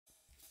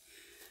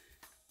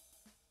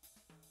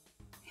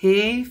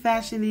Hey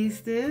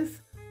fashionistas,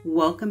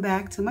 welcome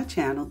back to my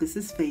channel. This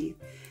is Faith,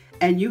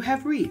 and you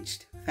have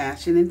reached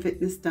Fashion and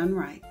Fitness Done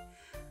Right.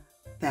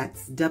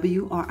 That's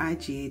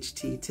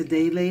W-R-I-G-H-T.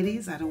 Today,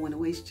 ladies, I don't want to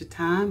waste your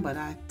time, but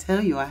I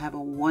tell you, I have a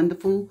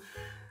wonderful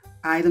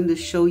item to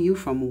show you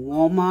from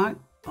Walmart.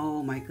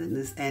 Oh my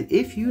goodness. And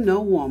if you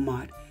know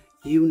Walmart,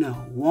 you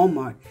know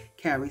Walmart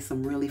carries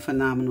some really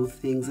phenomenal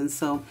things. And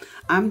so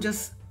I'm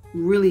just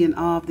really in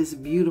awe of this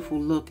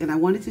beautiful look, and I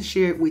wanted to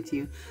share it with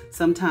you.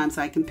 Sometimes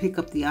I can pick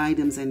up the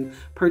items and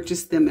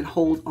purchase them and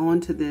hold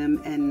on to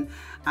them, and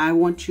I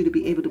want you to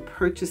be able to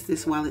purchase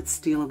this while it's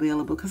still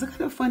available, because I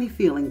got a funny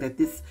feeling that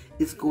this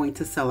is going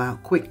to sell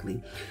out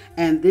quickly.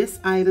 And this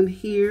item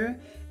here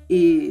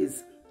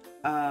is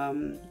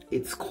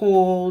it's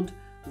called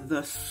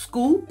the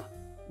Scoop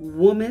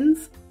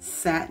Woman's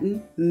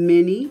Satin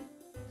Mini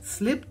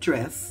Slip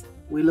Dress.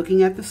 We're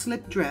looking at the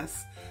slip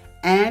dress,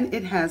 and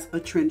it has a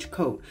trench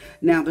coat.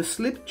 Now, the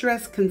slip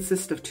dress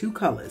consists of two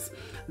colors.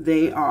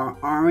 They are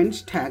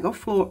orange tiger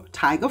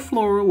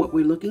floral, what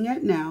we're looking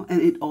at now, and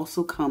it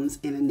also comes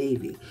in a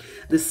navy.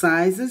 The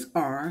sizes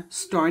are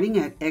starting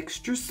at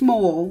extra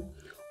small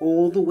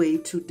all the way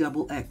to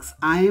XX.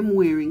 I am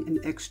wearing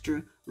an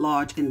extra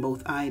large in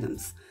both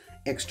items.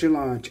 Extra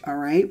large, all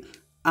right?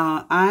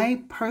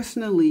 I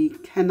personally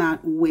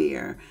cannot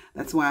wear,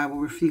 that's why I will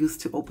refuse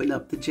to open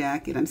up the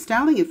jacket. I'm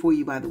styling it for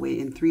you, by the way,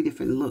 in 3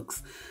 different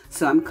looks.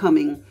 So I'm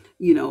coming,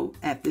 you know,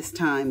 at this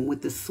time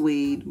with the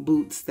suede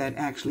boots that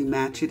actually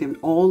match it. And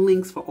all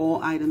links for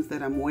all items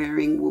that I'm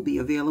wearing will be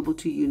available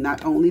to you,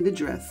 not only the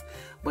dress,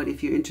 but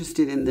if you're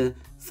interested in the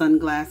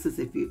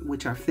sunglasses,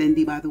 which are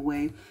Fendi, by the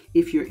way,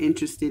 if you're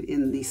interested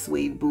in the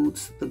suede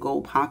boots, the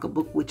gold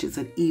pocketbook, which is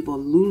an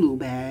Evalulu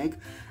bag,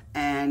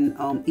 and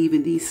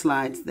even these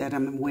slides that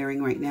I'm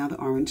wearing right now, the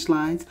orange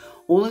slides,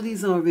 all of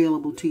these are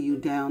available to you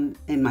down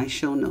in my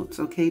show notes,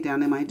 okay,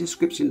 down in my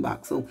description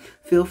box. So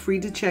feel free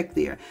to check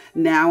there.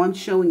 Now I'm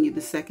showing you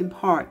the second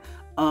part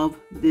of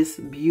this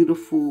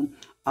beautiful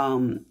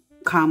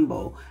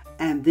combo,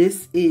 and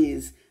this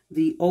is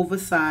the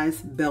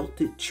oversized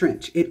belted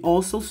trench. It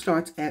also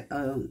starts at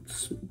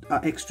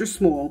extra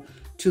small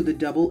to the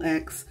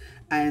XX,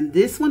 and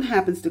this one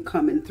happens to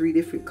come in 3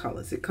 different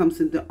colors. It comes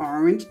in the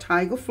orange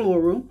tiger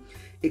floral,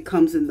 it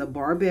comes in the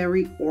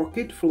barberry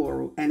orchid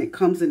floral, and it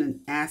comes in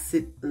an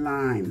acid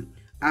lime.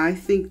 I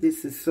think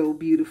this is so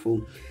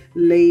beautiful.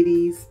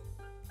 Ladies,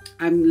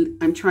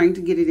 I'm trying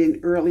to get it in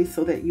early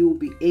so that you'll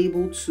be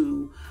able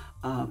to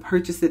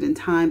purchase it in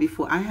time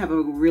before. I have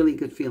a really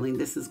good feeling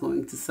this is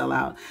going to sell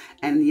out.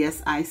 And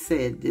yes, I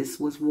said this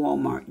was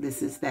Walmart.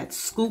 This is that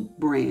Scoop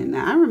brand.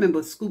 Now, I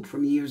remember Scoop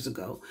from years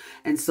ago.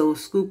 And so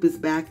Scoop is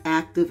back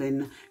active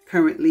and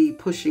currently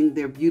pushing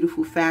their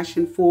beautiful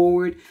fashion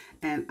forward.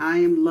 And I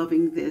am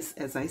loving this.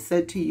 As I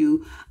said to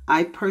you,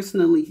 I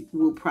personally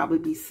will probably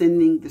be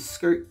sending the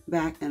skirt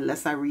back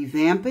unless I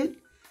revamp it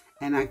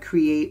and I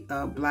create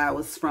a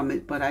blouse from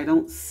it. But I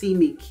don't see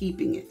me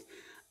keeping it.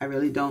 I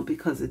really don't,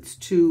 because it's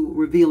too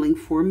revealing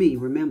for me.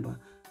 Remember,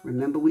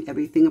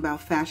 everything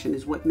about fashion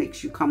is what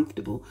makes you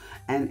comfortable.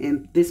 And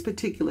in this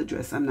particular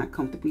dress, I'm not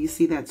comfortable. You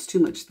see, that's too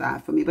much thigh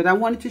for me. But I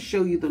wanted to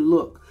show you the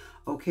look,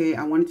 okay?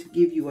 I wanted to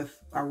give you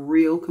a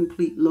real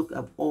complete look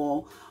of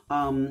all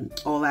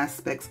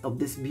aspects of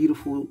this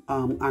beautiful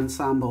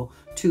ensemble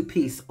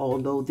 2-piece,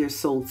 although they're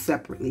sold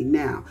separately.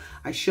 Now,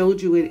 I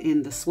showed you it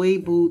in the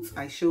suede boots,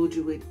 I showed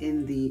you it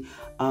in the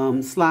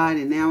slide,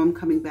 and now I'm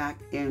coming back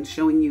and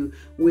showing you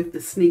with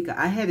the sneaker.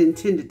 I had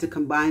intended to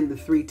combine the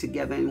 3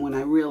 together, and when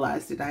I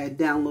realized it, I had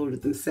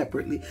downloaded them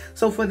separately.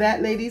 So for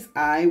that, ladies,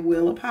 I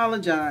will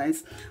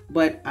apologize,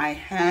 but I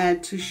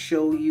had to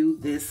show you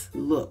this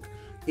look.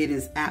 It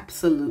is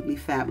absolutely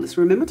fabulous.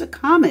 Remember to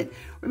comment,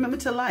 remember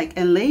to like,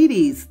 and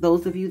ladies,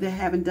 those of you that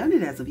haven't done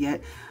it as of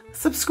yet,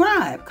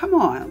 subscribe. Come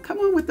on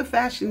with the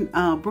fashion,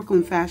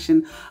 Brooklyn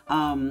fashion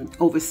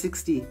over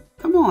 60.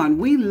 Come on,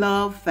 we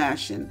love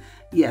fashion.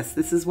 Yes,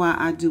 this is why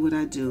I do what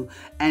I do.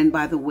 And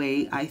by the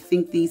way, I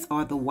think these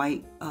are the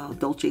white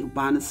Dolce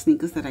Gabbana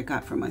sneakers that I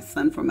got for my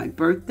son for my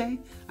birthday.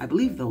 I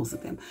believe those are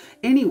them.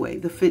 Anyway,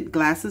 the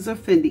glasses are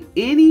Fendi.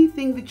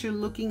 Anything that you're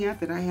looking at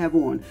that I have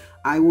on,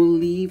 I will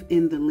leave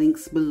in the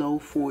links below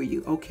for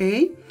you,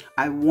 okay?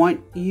 I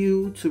want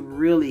you to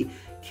really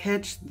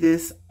catch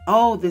this.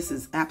 Oh, this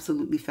is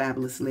absolutely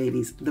fabulous,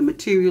 ladies. The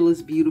material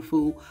is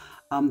beautiful.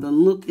 The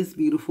look is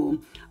beautiful.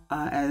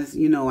 As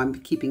you know, I'm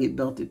keeping it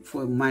belted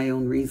for my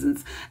own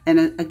reasons.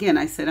 And again,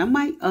 I said I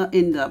might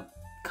end up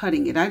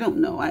cutting it. I don't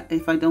know.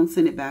 If I don't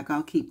send it back,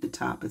 I'll keep the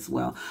top as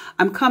well.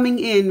 I'm coming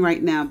in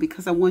right now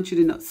because I want you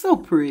to know. So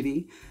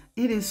pretty.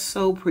 It is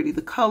so pretty.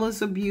 The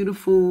colors are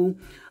beautiful.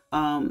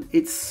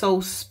 It's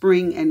so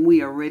spring, and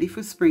we are ready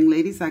for spring.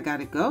 Ladies, I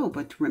gotta go.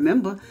 But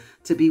remember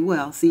to be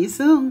well. See you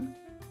soon.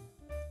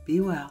 Be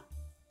well.